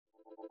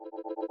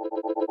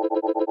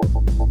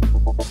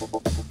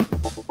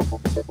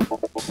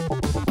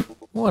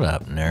What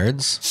up,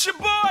 nerds?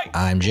 Shaboy!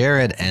 I'm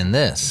Jared, and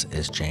this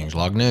is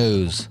Changelog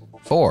News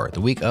for the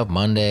week of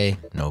Monday,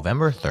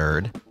 November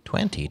 3rd,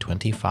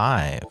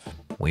 2025.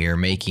 We are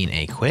making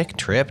a quick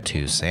trip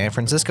to San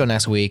Francisco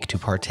next week to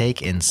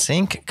partake in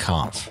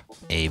Conf,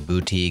 a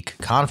boutique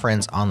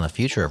conference on the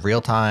future of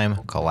real-time,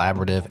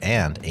 collaborative,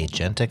 and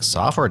agentic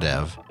software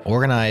dev,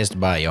 organized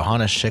by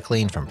Johannes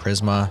Schickling from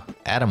Prisma,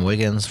 Adam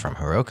Wiggins from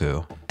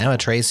Heroku, Emma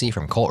Tracy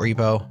from Cult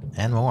Repo,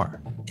 and more.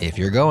 If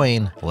you're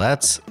going,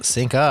 let's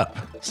sync up.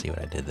 See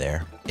what I did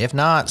there? If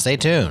not, stay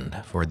tuned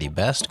for the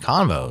best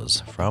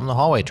convos from the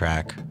hallway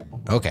track.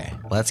 Okay,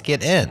 let's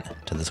get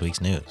into this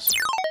week's news.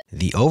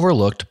 The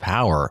overlooked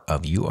power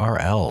of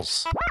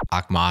URLs.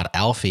 Ahmad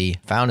Alfi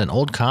found an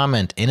old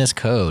comment in his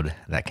code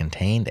that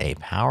contained a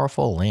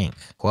powerful link.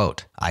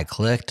 Quote, I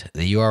clicked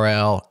the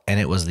URL and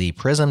it was the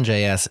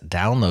Prism.js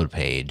download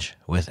page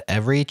with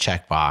every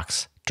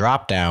checkbox,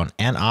 dropdown,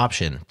 and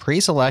option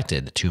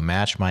pre-selected to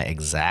match my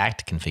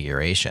exact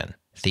configuration.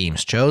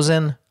 Themes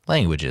chosen,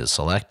 languages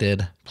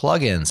selected,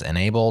 plugins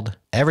enabled,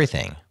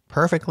 everything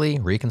perfectly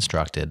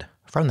reconstructed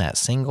from that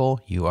single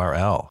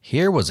URL.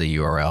 Here was a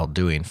URL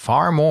doing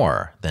far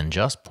more than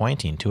just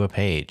pointing to a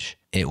page.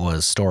 It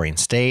was storing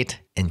state,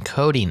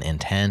 encoding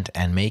intent,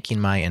 and making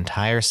my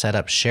entire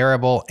setup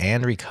shareable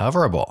and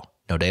recoverable.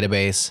 No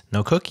database,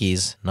 no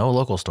cookies, no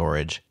local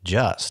storage,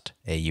 just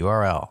a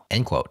URL.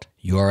 End quote.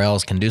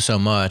 URLs can do so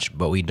much,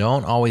 but we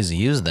don't always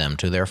use them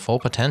to their full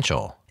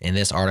potential. In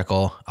this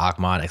article,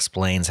 Ahmad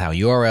explains how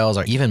URLs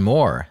are even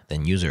more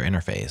than user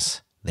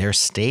interface. They're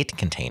state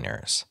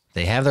containers.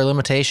 They have their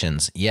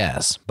limitations,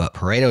 yes, but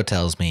Pareto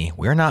tells me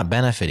we're not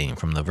benefiting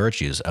from the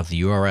virtues of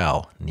the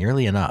URL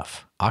nearly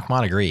enough.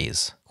 Ahmad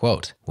agrees.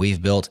 Quote,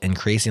 we've built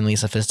increasingly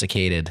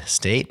sophisticated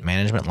state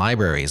management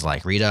libraries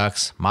like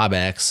Redux,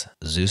 MobX,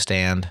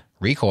 ZooStand,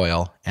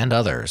 Recoil, and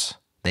others.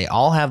 They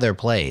all have their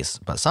place,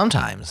 but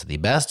sometimes the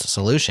best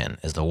solution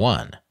is the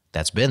one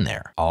that's been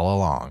there all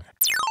along.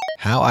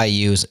 How I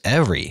use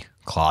every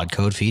Claude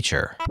Code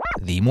feature.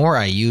 The more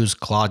I use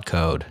Claude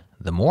Code,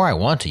 the more I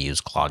want to use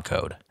Claude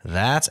Code.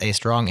 That's a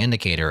strong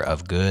indicator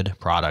of good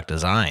product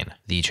design.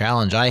 The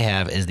challenge I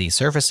have is the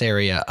surface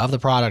area of the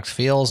product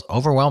feels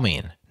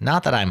overwhelming.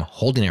 Not that I'm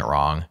holding it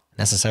wrong,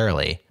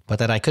 necessarily, but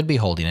that I could be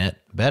holding it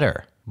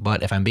better.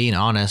 But if I'm being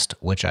honest,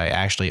 which I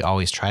actually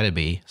always try to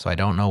be, so I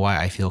don't know why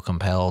I feel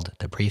compelled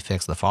to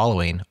prefix the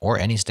following or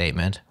any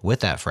statement with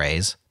that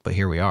phrase, but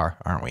here we are,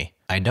 aren't we?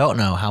 I don't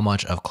know how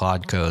much of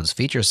Claude Code's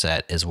feature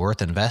set is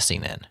worth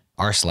investing in.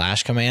 Are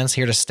slash commands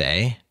here to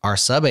stay? Are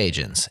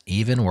sub-agents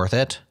even worth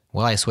it?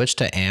 Will I switch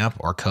to AMP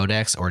or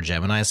Codex or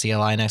Gemini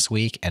CLI next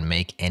week and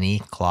make any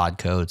Claude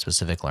Code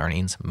specific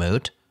learnings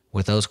moot?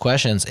 With those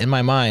questions in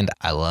my mind,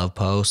 I love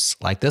posts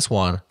like this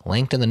one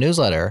linked in the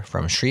newsletter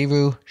from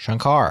Shrivu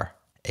Shankar,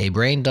 a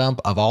brain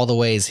dump of all the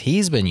ways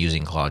he's been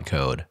using Claude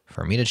Code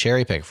for me to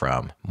cherry pick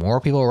from.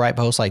 More people write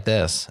posts like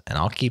this, and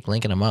I'll keep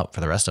linking them up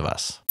for the rest of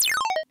us.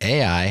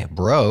 AI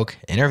broke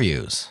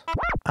interviews.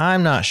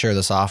 I'm not sure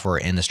the software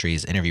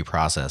industry's interview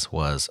process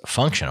was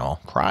functional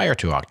prior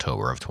to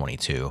October of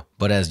 22,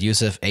 but as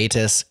Yusuf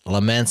Atis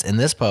laments in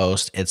this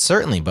post, it's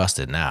certainly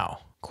busted now.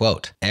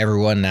 Quote,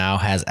 everyone now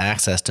has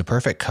access to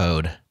perfect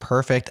code,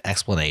 perfect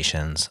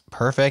explanations,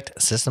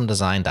 perfect system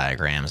design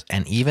diagrams,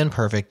 and even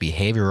perfect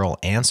behavioral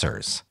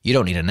answers. You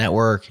don't need a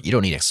network, you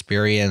don't need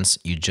experience,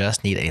 you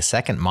just need a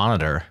second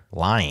monitor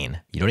lying.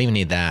 You don't even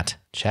need that.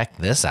 Check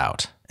this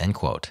out, end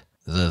quote.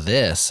 The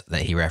this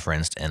that he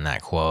referenced in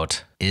that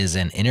quote is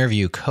an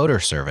interview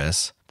coder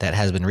service that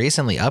has been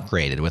recently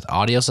upgraded with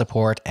audio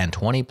support and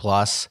 20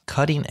 plus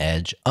cutting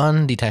edge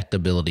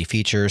undetectability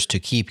features to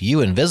keep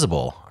you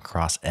invisible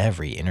across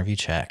every interview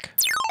check.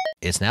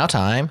 It's now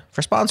time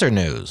for sponsored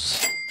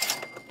news.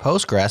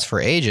 Postgres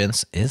for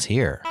agents is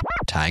here.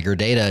 Tiger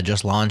Data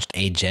just launched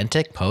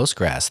Agentic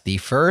Postgres, the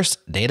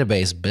first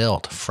database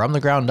built from the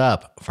ground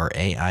up for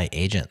AI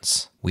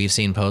agents. We've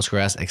seen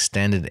Postgres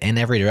extended in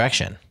every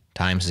direction.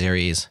 Time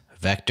series,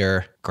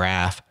 vector,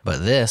 graph,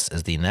 but this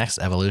is the next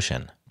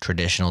evolution.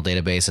 Traditional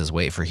databases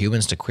wait for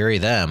humans to query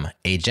them.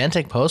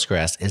 Agentic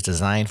Postgres is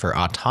designed for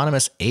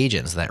autonomous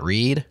agents that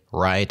read,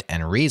 write,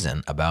 and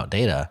reason about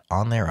data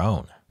on their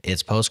own.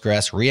 It's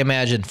Postgres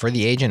reimagined for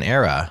the agent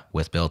era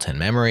with built-in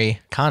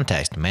memory,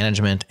 context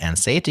management, and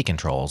safety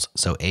controls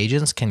so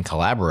agents can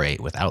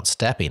collaborate without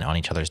stepping on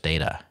each other's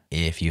data.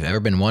 If you've ever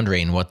been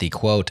wondering what the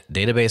quote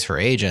database for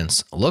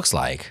agents looks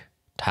like,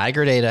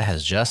 Tiger Data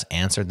has just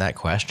answered that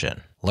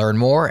question. Learn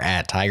more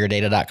at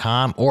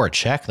tigerdata.com or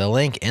check the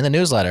link in the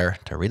newsletter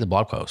to read the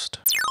blog post.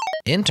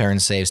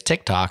 Intern saves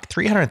TikTok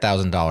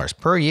 $300,000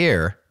 per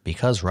year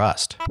because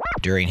Rust.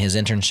 During his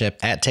internship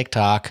at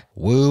TikTok,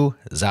 Wu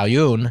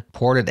Zhaoyun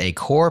ported a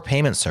core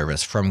payment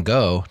service from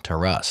Go to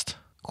Rust.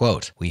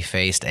 Quote, we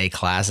faced a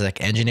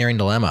classic engineering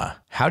dilemma.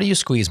 How do you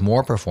squeeze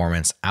more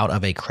performance out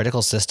of a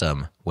critical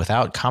system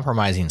without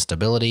compromising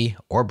stability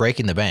or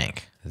breaking the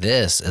bank?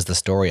 This is the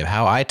story of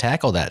how I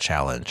tackled that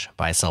challenge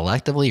by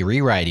selectively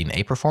rewriting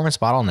a performance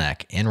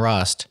bottleneck in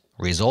Rust,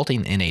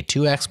 resulting in a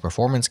 2x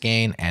performance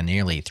gain and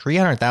nearly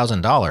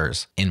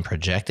 $300,000 in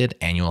projected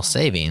annual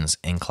savings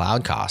in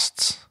cloud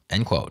costs.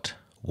 End quote.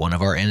 One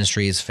of our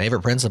industry's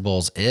favorite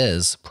principles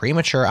is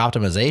premature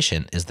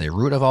optimization is the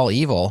root of all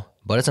evil,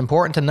 but it's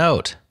important to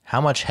note how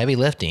much heavy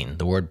lifting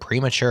the word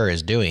premature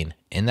is doing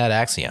in that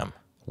axiom.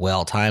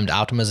 Well-timed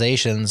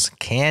optimizations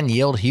can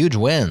yield huge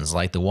wins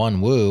like the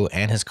one Wu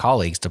and his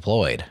colleagues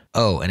deployed.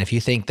 Oh, and if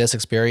you think this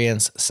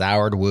experience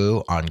soured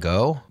Wu on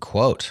Go,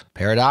 quote,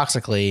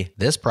 paradoxically,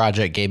 this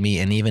project gave me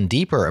an even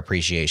deeper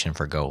appreciation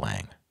for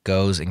Golang.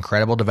 Go's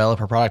incredible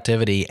developer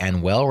productivity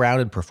and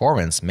well-rounded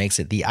performance makes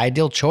it the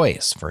ideal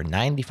choice for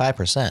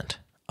 95%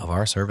 of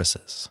our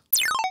services.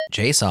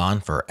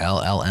 JSON for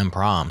LLM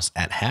prompts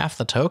at half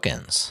the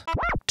tokens.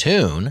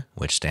 Tune,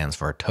 which stands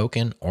for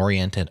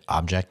Token-Oriented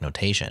Object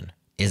Notation,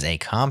 is a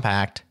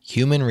compact,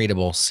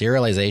 human-readable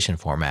serialization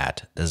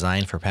format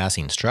designed for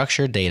passing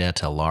structured data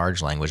to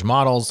large language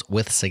models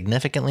with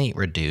significantly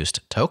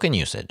reduced token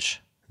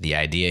usage. The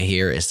idea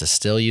here is to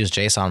still use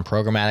JSON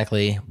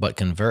programmatically, but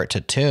convert to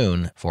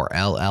Tune for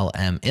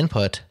LLM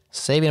input,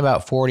 saving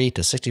about 40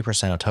 to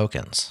 60% of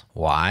tokens.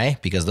 Why?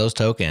 Because those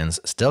tokens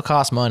still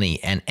cost money,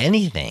 and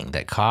anything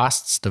that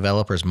costs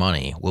developers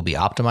money will be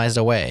optimized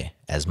away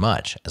as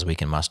much as we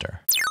can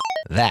muster.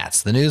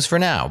 That's the news for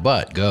now,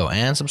 but go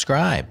and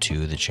subscribe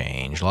to the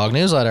Changelog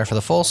newsletter for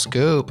the full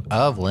scoop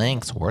of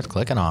links worth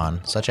clicking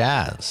on, such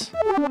as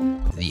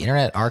the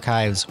Internet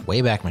Archive's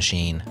Wayback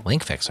Machine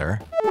link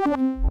fixer,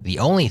 the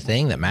only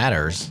thing that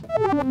matters,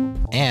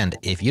 and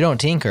if you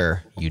don't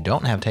tinker, you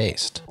don't have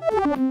taste.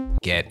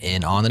 Get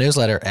in on the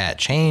newsletter at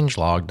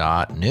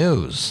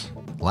changelog.news.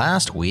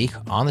 Last week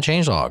on the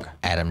Changelog,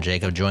 Adam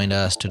Jacob joined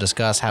us to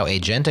discuss how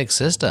agentic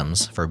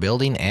systems for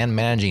building and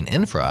managing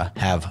infra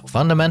have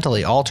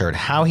fundamentally altered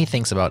how he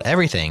thinks about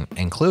everything,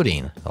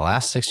 including the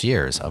last 6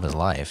 years of his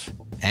life.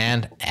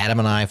 And Adam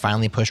and I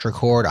finally pushed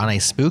record on a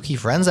Spooky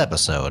Friends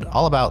episode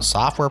all about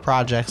software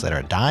projects that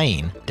are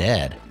dying,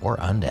 dead, or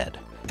undead.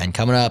 And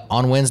coming up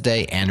on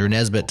Wednesday, Andrew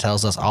Nesbitt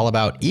tells us all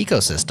about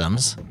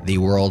ecosystems, the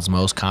world's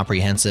most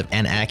comprehensive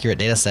and accurate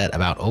data set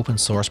about open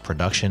source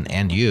production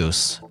and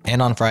use.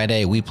 And on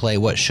Friday, we play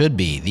what should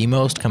be the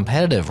most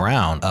competitive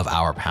round of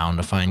our Pound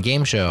to Find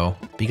game show,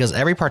 because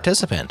every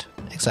participant,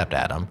 except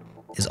Adam,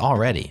 is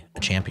already a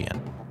champion.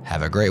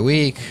 Have a great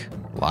week.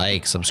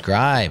 Like,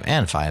 subscribe,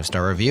 and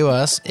 5-star review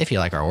us if you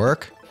like our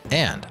work.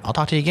 And I'll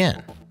talk to you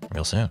again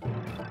real soon.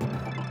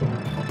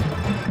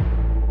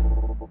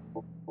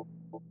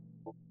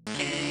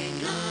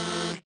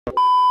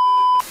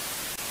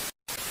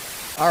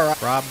 All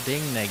right, Rob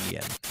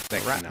Dingnegian.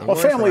 Well,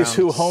 families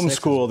who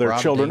homeschool their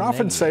children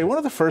often say one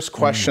of the first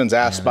questions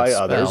asked by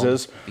others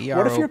is,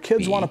 what if your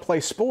kids want to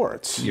play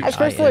sports? As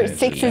First Alert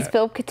 6's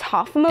Phil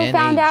Katafamo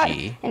found out,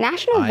 the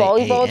National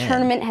Volleyball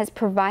Tournament has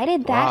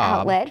provided that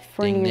outlet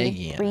for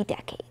nearly 3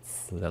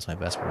 decades. Ooh, that's my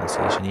best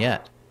pronunciation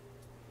yet.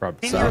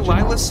 Senior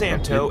Lila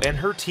Santo and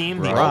her team,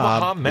 the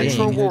Omaha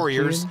Metro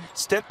Warriors,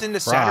 stepped into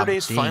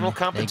Saturday's final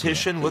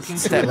competition looking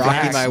to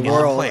advance in the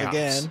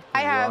playoffs.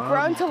 I have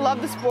grown to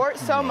love the sport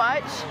so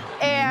much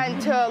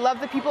and to love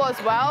the people as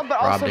well, but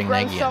also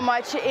grown so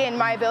much in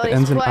my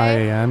ability to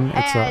play and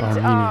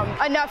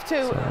enough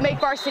to make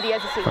varsity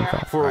as a senior.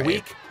 For a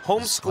week,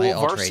 homeschool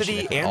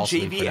varsity and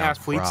JV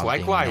athletes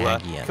like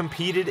Lila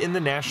competed in the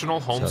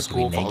National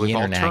Homeschool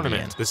Volleyball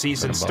Tournament. The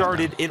season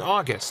started in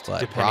August,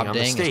 depending on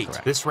the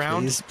state. This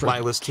round,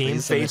 Lila's team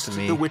faced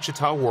the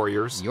Wichita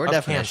Warriors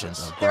of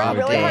Kansas. They're a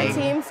really hard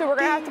team, so we're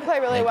going to have to play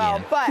really well,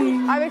 but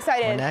I'm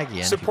excited.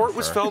 Support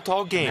was felt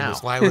all game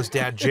as Lila's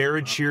dad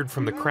Jared cheered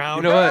from the crowd.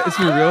 You know what? It's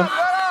gonna be real.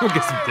 We'll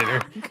get some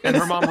dinner. And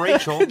her mom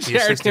Rachel, the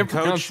assistant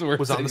coach,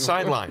 was on the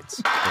sidelines.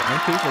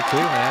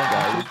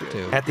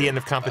 At the end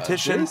of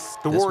competition,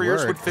 the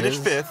Warriors would finish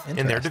 5th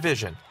in their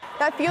division.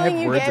 That feeling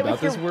you get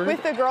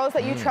with the girls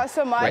that you trust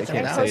so much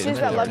and coaches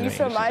that love you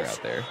so much,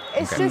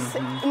 it's just,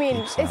 I mean,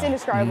 it's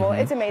indescribable.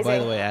 It's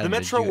amazing. The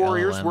Metro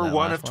Warriors were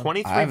one of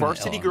 23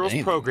 varsity girls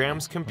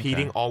programs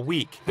competing all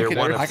week. They're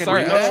one of 3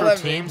 Metro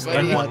teams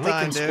and 1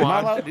 Lincoln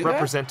squad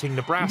representing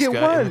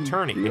Nebraska in the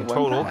tourney. In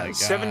total,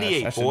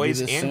 78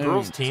 boys and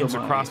girls teams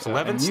across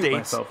 11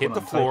 states hit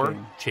the floor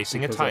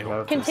chasing a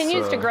title.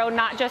 Continues to grow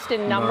not just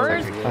in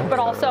numbers, but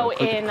also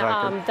in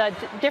the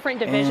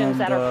different divisions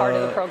that are part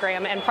of the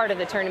program and part of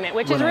the tournament,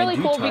 which is really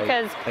cool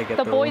because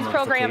the boys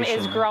program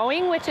is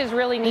growing, which is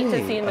really neat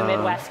to see in the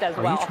Midwest as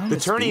well. The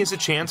tourney is a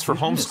chance for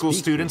homeschool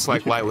students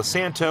like Lila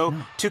Santo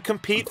to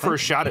compete for a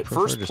shot at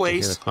first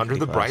place under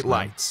the bright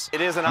lights. It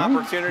is an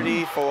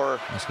opportunity for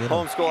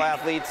homeschool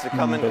athletes to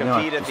come and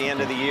compete at the end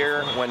of the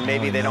year when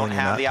maybe they don't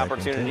have the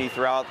opportunity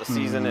throughout the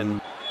season.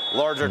 And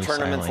larger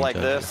tournaments like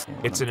this.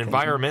 It's an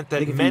environment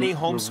that many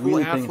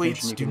homeschool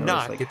athletes do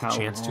not get the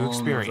chance to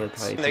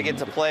experience. They get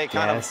to play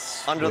kind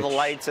of under the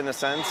lights in a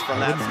sense from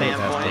that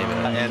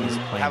standpoint, and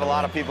have a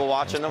lot of people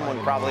watching them when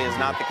probably is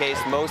not the case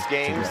most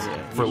games.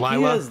 For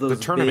Lila, the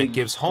tournament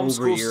gives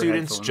homeschool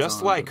students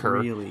just like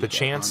her the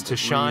chance to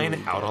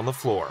shine out on the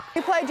floor.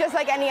 We play just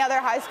like any other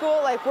high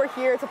school. Like, we're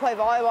here to play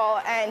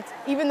volleyball, and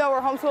even though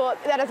we're homeschool,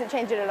 that doesn't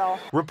change it at all.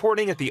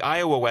 Reporting at the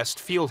Iowa West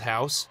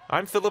Fieldhouse,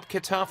 I'm Philip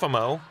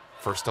Kitafamo,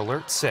 First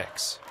Alert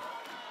 6.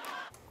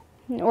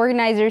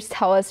 Organizers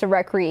tell us the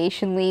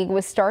Recreation League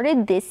was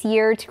started this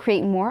year to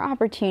create more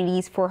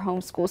opportunities for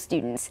homeschool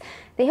students.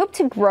 They hope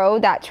to grow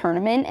that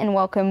tournament and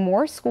welcome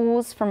more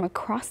schools from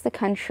across the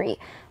country.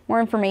 More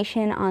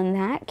information on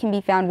that can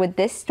be found with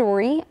this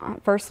story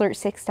on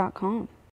FirstAlert6.com.